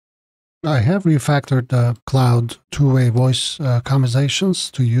I have refactored the Claude two-way voice conversations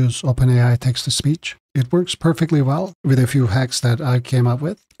to use OpenAI text-to-speech. It works perfectly well with a few hacks that I came up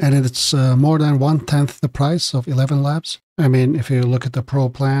with. And it's more than 1/10 the price of 11 Labs. I mean, if you look at the Pro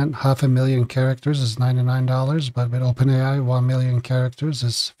plan, 500,000 characters is $99, but with OpenAI, 1 million characters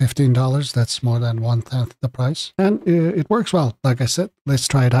is $15. That's more than 1/10 the price. And it works well. Like I said, let's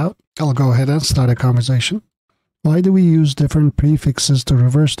try it out. I'll go ahead and start a conversation. Why do we use different prefixes to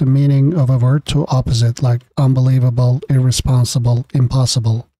reverse the meaning of a word to opposite, like unbelievable, irresponsible,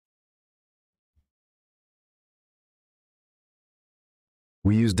 impossible?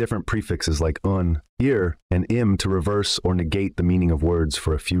 We use different prefixes like ir, and im to reverse or negate the meaning of words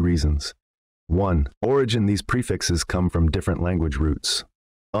for a few reasons. 1. Origin: these prefixes come from different language roots.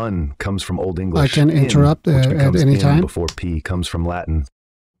 Comes from Old English. I can interrupt at any time. Before p comes from Latin.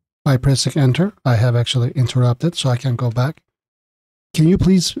 By pressing enter, I have actually interrupted, so I can go back. Can you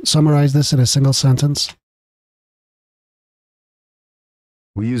please summarize this in a single sentence?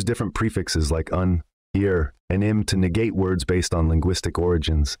 We use different prefixes like ir, and im to negate words based on linguistic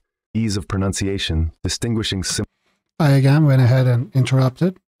origins, ease of pronunciation, distinguishing I again went ahead and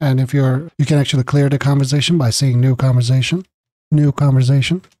interrupted. And if you can actually clear the conversation by saying new conversation.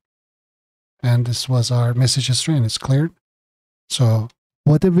 And this was our message history, and it's cleared. So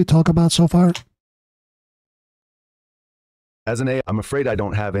what did we talk about so far? As an AI, I'm afraid I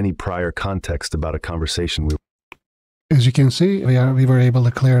don't have any prior context about a conversation we. As you can see, we were able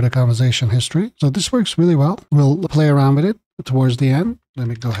to clear the conversation history. So this works really well. We'll play around with it towards the end. Let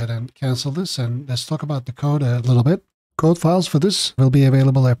me go ahead and cancel this, and let's talk about the code a little bit. Code files for this will be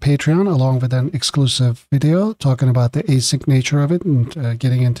available at Patreon, along with an exclusive video talking about the async nature of it and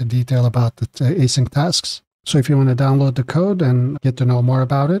getting into detail about the async tasks. So if you want to download the code and get to know more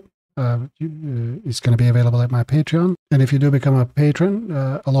about it, it's going to be available at my Patreon. And if you do become a patron,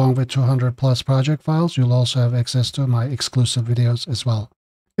 along with 200 plus project files, you'll also have access to my exclusive videos as well.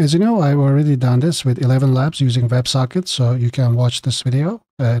 As you know, I've already done this with 11 Labs using WebSockets, so you can watch this video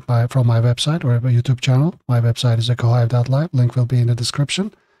from my website or my YouTube channel. My website is echohive.live. Link will be in the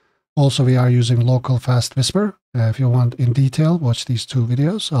description. Also, we are using local fast whisper. If you want in detail, watch these two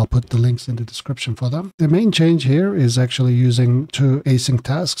videos. I'll put the links in the description for them. The main change here is actually using two async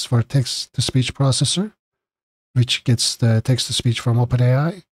tasks for text-to-speech processor, which gets the text-to-speech from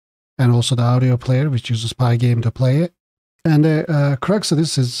OpenAI, and also the audio player, which uses Pygame to play it. And the crux of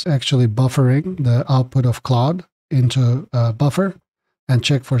this is actually buffering the output of Claude into a buffer and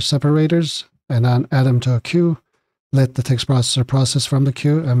check for separators, and then add them to a queue. Let the text processor process from the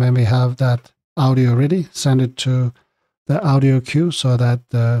queue, and when we have that audio ready, send it to the audio queue so that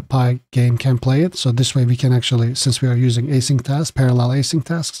the Pygame can play it. So this way we can actually, since we are using async tasks, parallel async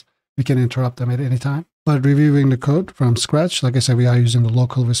tasks, we can interrupt them at any time. But reviewing the code from scratch, like I said, we are using the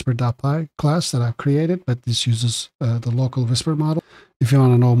local whisper.py class that I've created, but this uses the local whisper model. If you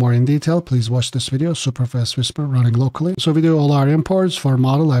want to know more in detail, please watch this video, super fast whisper running locally. So we do all our imports. For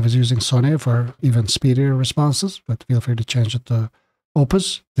model, I was using Sonnet for even speedier responses, but feel free to change it to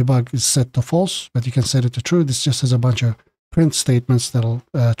Opus. Debug is set to false, but you can set it to true. This just has a bunch of print statements that'll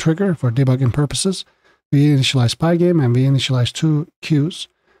trigger for debugging purposes. We initialize Pygame, and we initialize two queues,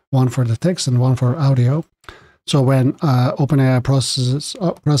 one for the text and one for audio. So when OpenAI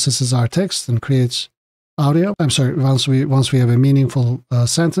processes our text and creates audio, once we have a meaningful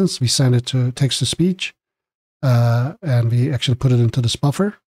sentence, we send it to text-to-speech, and we actually put it into this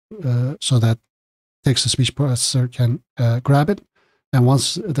buffer so that text-to-speech processor can grab it. And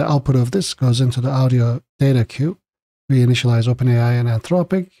once the output of this goes into the audio data queue, we initialize OpenAI and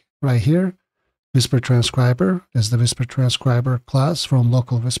Anthropic right here. Whisper transcriber is the whisper transcriber class from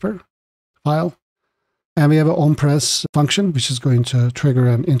local whisper file. And we have an onPress function, which is going to trigger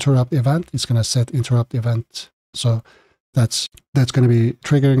an interrupt event. It's going to set interrupt event. So that's going to be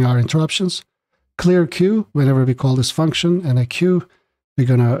triggering our interruptions. Clear queue, whenever we call this function, and a queue, we're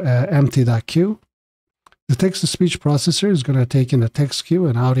going to empty that queue. The text-to-speech processor is going to take in a text queue,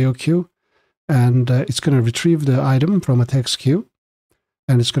 an audio queue, and it's going to retrieve the item from a text queue.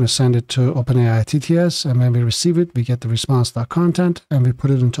 And it's going to send it to OpenAI TTS, and when we receive it, we get the response.content, and we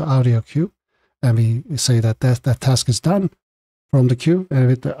put it into audio queue, and we say that task is done from the queue. And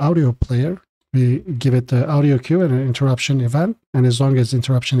with the audio player, we give it the audio queue and an interruption event, and as long as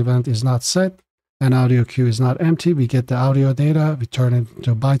interruption event is not set and audio queue is not empty, we get the audio data, we turn it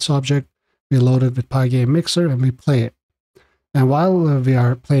into a bytes object, we load it with Pygame Mixer, and we play it. And while we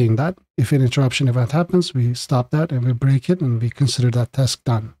are playing that, if an interruption event happens, we stop that and we break it, and we consider that task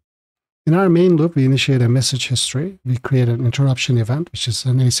done. In our main loop, we initiate a message history. We create an interruption event, which is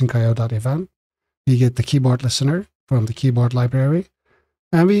an asyncio.event. We get the keyboard listener from the keyboard library.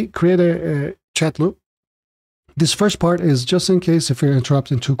 And we create a chat loop. This first part is just in case if you're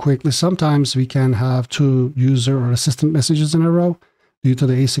interrupting too quickly. Sometimes we can have two user or assistant messages in a row due to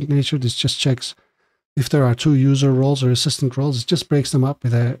the async nature. This just checks if there are two user roles or assistant roles. It just breaks them up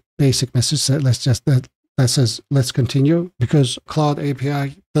with a basic message that says let's continue, because Claude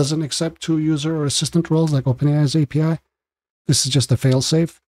API doesn't accept two user or assistant roles like OpenAI's API. This is just a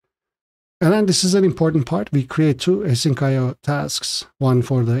failsafe. And then this is an important part. We create two async IO tasks, one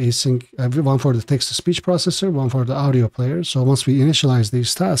for the text-to-speech processor, one for the audio player. So once we initialize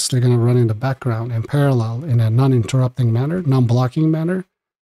these tasks, they're going to run in the background in parallel in a non-interrupting manner, non-blocking manner.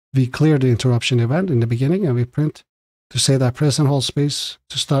 We clear the interruption event in the beginning, and we print to say that press and hold space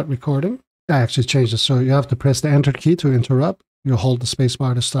to start recording. I actually changed it. So you have to press the enter key to interrupt. You hold the space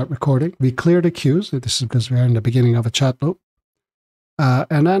bar to start recording. We clear the queues. This is because we are in the beginning of a chat loop.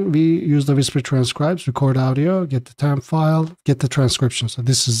 And then we use the Whisper transcribes, record audio, get the temp file, get the transcription. So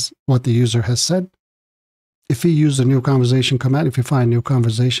this is what the user has said. If we use the new conversation command, if we find new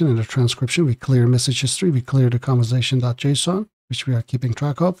conversation in the transcription, we clear message history, we clear the conversation.json, which we are keeping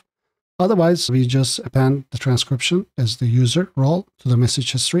track of. Otherwise, we just append the transcription as the user role to the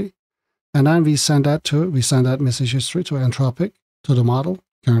message history. And then we send that message history to Anthropic, to the model,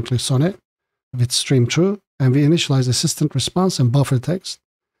 currently Sonnet, with stream true. And we initialize assistant response and buffer text.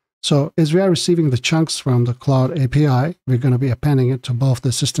 So as we are receiving the chunks from the Claude API, we're going to be appending it to both the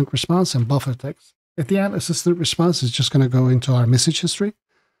assistant response and buffer text. At the end, assistant response is just going to go into our message history.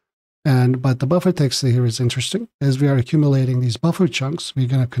 But the buffer text here is interesting. As we are accumulating these buffer chunks, we're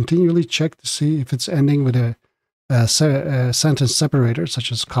going to continually check to see if it's ending with a sentence separator,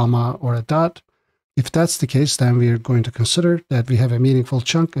 such as comma or a dot. If that's the case, then we are going to consider that we have a meaningful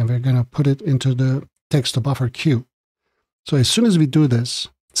chunk, and we're going to put it into the text-to-buffer queue. So as soon as we do this,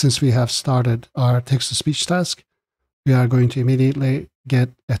 since we have started our text-to-speech task, we are going to immediately get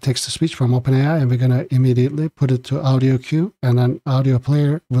a text-to-speech from OpenAI, and we're going to immediately put it to audio queue, and then audio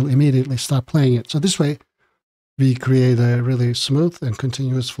player will immediately start playing it. So this way, we create a really smooth and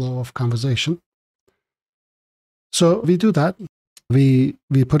continuous flow of conversation. So we do that. We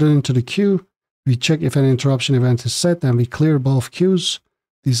put it into the queue. We check if an interruption event is set, and we clear both queues.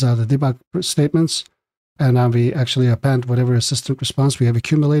 These are the debug statements. And now we actually append whatever assistant response we have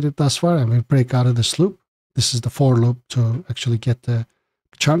accumulated thus far, and we break out of this loop. This is the for loop to actually get the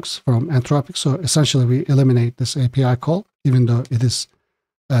chunks from Anthropic. So essentially, we eliminate this API call, even though it is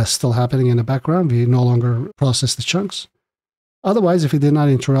still happening in the background. We no longer process the chunks. Otherwise, if we did not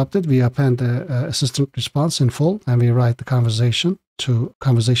interrupt it, we append the assistant response in full, and we write the conversation to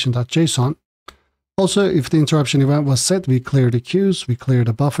conversation.json. Also, if the interruption event was set, we clear the queues, we clear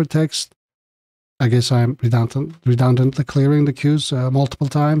the buffer text. I guess I'm redundantly clearing the queues multiple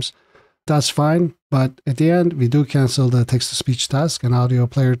times. That's fine, but at the end, we do cancel the text-to-speech task and audio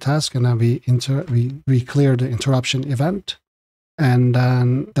player task, and then we clear the interruption event. And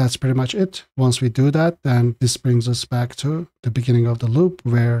then that's pretty much it. Once we do that, then this brings us back to the beginning of the loop,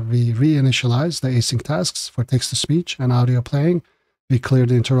 where we reinitialize the async tasks for text-to-speech and audio playing. We clear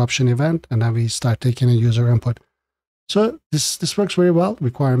the interruption event, and then we start taking a user input. So this works very well.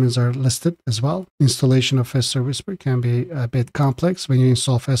 Requirements are listed as well. Installation of Faster Whisper can be a bit complex. When you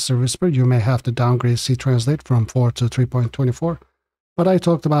install Faster Whisper, you may have to downgrade cTranslate from 4 to 3.24. But I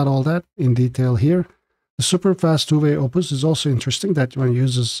talked about all that in detail here. The super fast two-way opus is also interesting. That one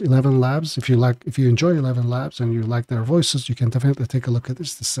uses 11 Labs. If you enjoy 11 Labs and you like their voices, you can definitely take a look at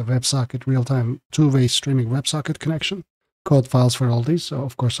this. This is a WebSocket real-time two-way streaming WebSocket connection. Code files for all these, so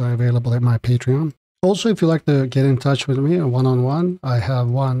of course, are available at my Patreon. Also, if you'd like to get in touch with me one-on-one, I have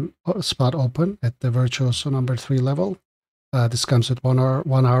one spot open at the Virtuoso number 3 level. This comes with 1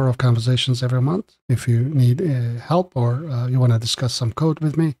 hour of conversations every month. If you need help or you want to discuss some code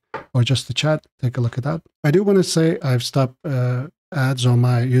with me or just to chat, take a look at that. I do want to say I've stopped ads on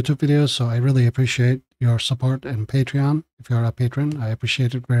my YouTube videos, so I really appreciate your support and Patreon. If you're a patron, I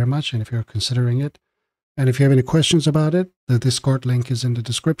appreciate it very much, and if you're considering it. And if you have any questions about it, the Discord link is in the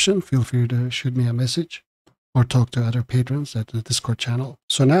description. Feel free to shoot me a message or talk to other patrons at the Discord channel.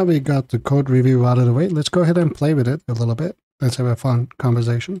 So now we got the code review out of the way. Let's go ahead and play with it a little bit. Let's have a fun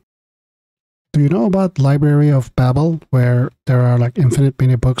conversation. Do you know about Library of Babel, where there are like infinite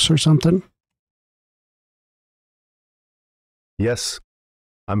mini books or something? Yes,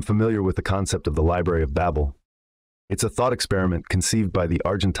 I'm familiar with the concept of the Library of Babel. It's a thought experiment conceived by the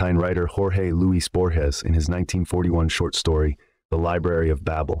Argentine writer Jorge Luis Borges in his 1941 short story, The Library of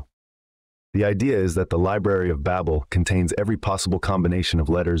Babel. The idea is that the Library of Babel contains every possible combination of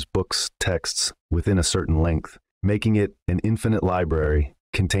letters, books, texts within a certain length, making it an infinite library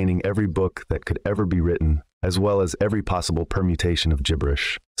containing every book that could ever be written, as well as every possible permutation of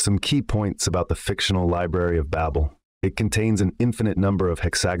gibberish. Some key points about the fictional Library of Babel. It contains an infinite number of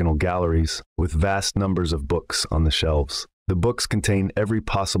hexagonal galleries with vast numbers of books on the shelves. The books contain every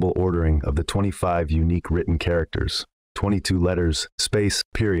possible ordering of the 25 unique written characters, 22 letters, space,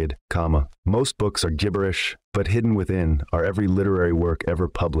 period, comma. Most books are gibberish, but hidden within are every literary work ever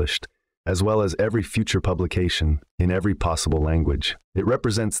published, as well as every future publication in every possible language. It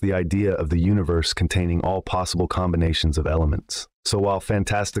represents the idea of the universe containing all possible combinations of elements. So while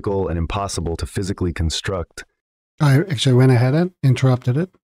fantastical and impossible to physically construct, I actually went ahead and interrupted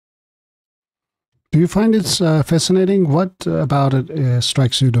it. Do you find it fascinating? What about it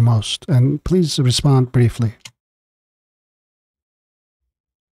strikes you the most? And please respond briefly.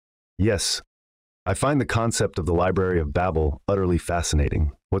 yes, I find the concept of the Library of Babel utterly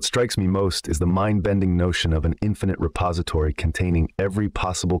fascinating. What strikes me most is the mind-bending notion of an infinite repository containing every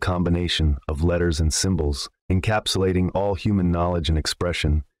possible combination of letters and symbols, encapsulating all human knowledge and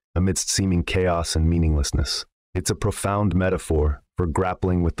expression amidst seeming chaos and meaninglessness. It's a profound metaphor for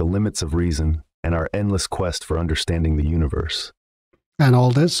grappling with the limits of reason and our endless quest for understanding the universe. And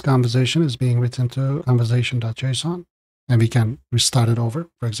all this conversation is being written to conversation.json, and we can restart it over,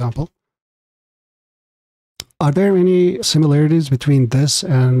 for example. Are there any similarities between this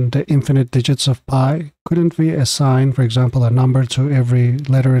and the infinite digits of pi? Couldn't we assign, for example, a number to every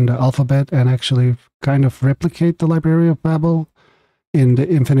letter in the alphabet and actually kind of replicate the Library of Babel in the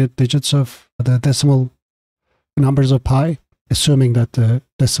infinite digits of the decimal numbers of pi, assuming that the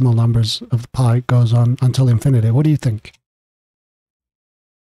decimal numbers of pi goes on until infinity? What do you think?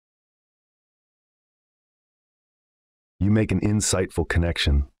 You make an insightful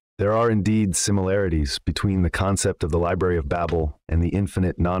connection. There are indeed similarities between the concept of the Library of Babel and the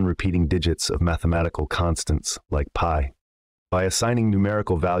infinite non-repeating digits of mathematical constants like pi. By assigning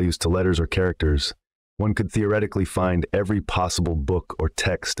numerical values to letters or characters, one could theoretically find every possible book or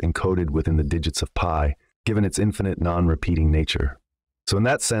text encoded within the digits of pi, given its infinite non-repeating nature. So in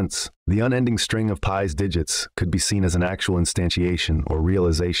that sense, the unending string of pi's digits could be seen as an actual instantiation or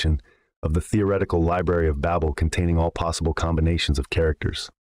realization of the theoretical Library of Babel containing all possible combinations of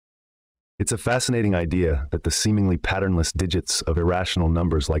characters. It's a fascinating idea that the seemingly patternless digits of irrational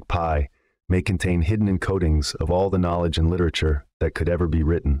numbers like pi may contain hidden encodings of all the knowledge and literature that could ever be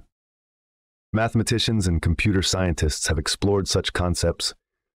written. Mathematicians and computer scientists have explored such concepts,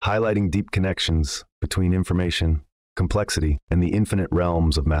 highlighting deep connections between information, complexity, and the infinite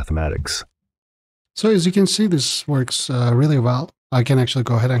realms of mathematics. So as you can see, this works really well. I can actually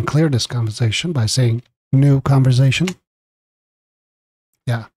go ahead and clear this conversation by saying new conversation.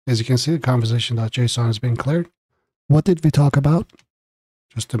 Yeah, as you can see, the conversation.json has been cleared. What did we talk about?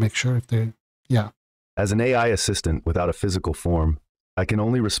 Just to make sure if they, yeah. As an AI assistant without a physical form, I can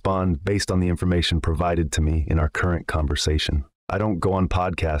only respond based on the information provided to me in our current conversation. I don't go on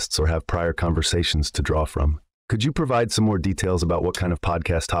podcasts or have prior conversations to draw from. Could you provide some more details about what kind of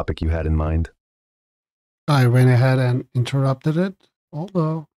podcast topic you had in mind? I went ahead and interrupted it,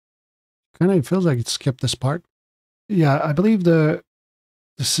 although kind of feels like it skipped this part. Yeah, I believe the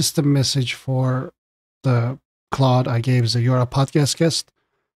system message for the Claude I gave is that you're a podcast guest.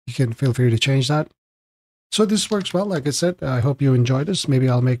 You can feel free to change that. So this works well. Like I said, I hope you enjoyed this. Maybe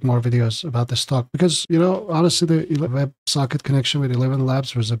I'll make more videos about this talk because, you know, honestly, the WebSocket connection with 11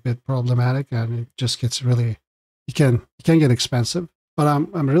 Labs was a bit problematic and it just gets really, it can get expensive. But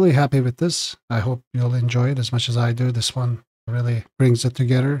I'm really happy with this. I hope you'll enjoy it as much as I do. This one really brings it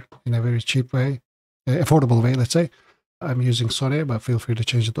together in a very cheap way, affordable way, let's say. I'm using Sonnet, but feel free to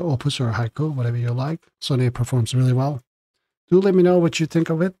change it to Opus or Haiku, whatever you like. Sonnet performs really well. Do let me know what you think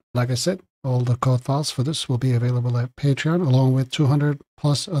of it. Like I said, all the code files for this will be available at Patreon, along with 200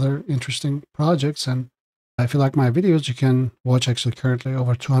 plus other interesting projects. And if you like my videos, you can watch actually currently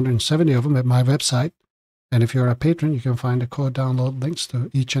over 270 of them at my website. And if you're a patron, you can find the code download links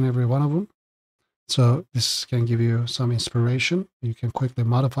to each and every one of them. So this can give you some inspiration. You can quickly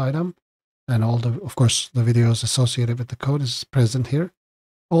modify them. And all the, of course, the videos associated with the code is present here.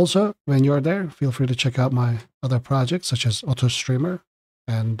 Also, when you're there, feel free to check out my other projects, such as AutoStreamer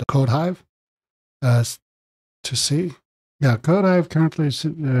and CodeHive, to see. Yeah, CodeHive currently,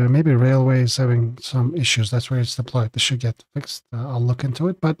 maybe Railway is having some issues. That's where it's deployed. This should get fixed. I'll look into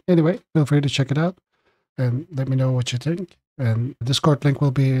it. But anyway, feel free to check it out and let me know what you think. And the Discord link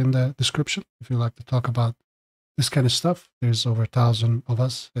will be in the description if you like to talk about this kind of stuff. There's over 1,000 of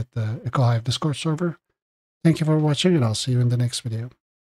us at the EcoHive Discord server. Thank you for watching, and I'll see you in the next video.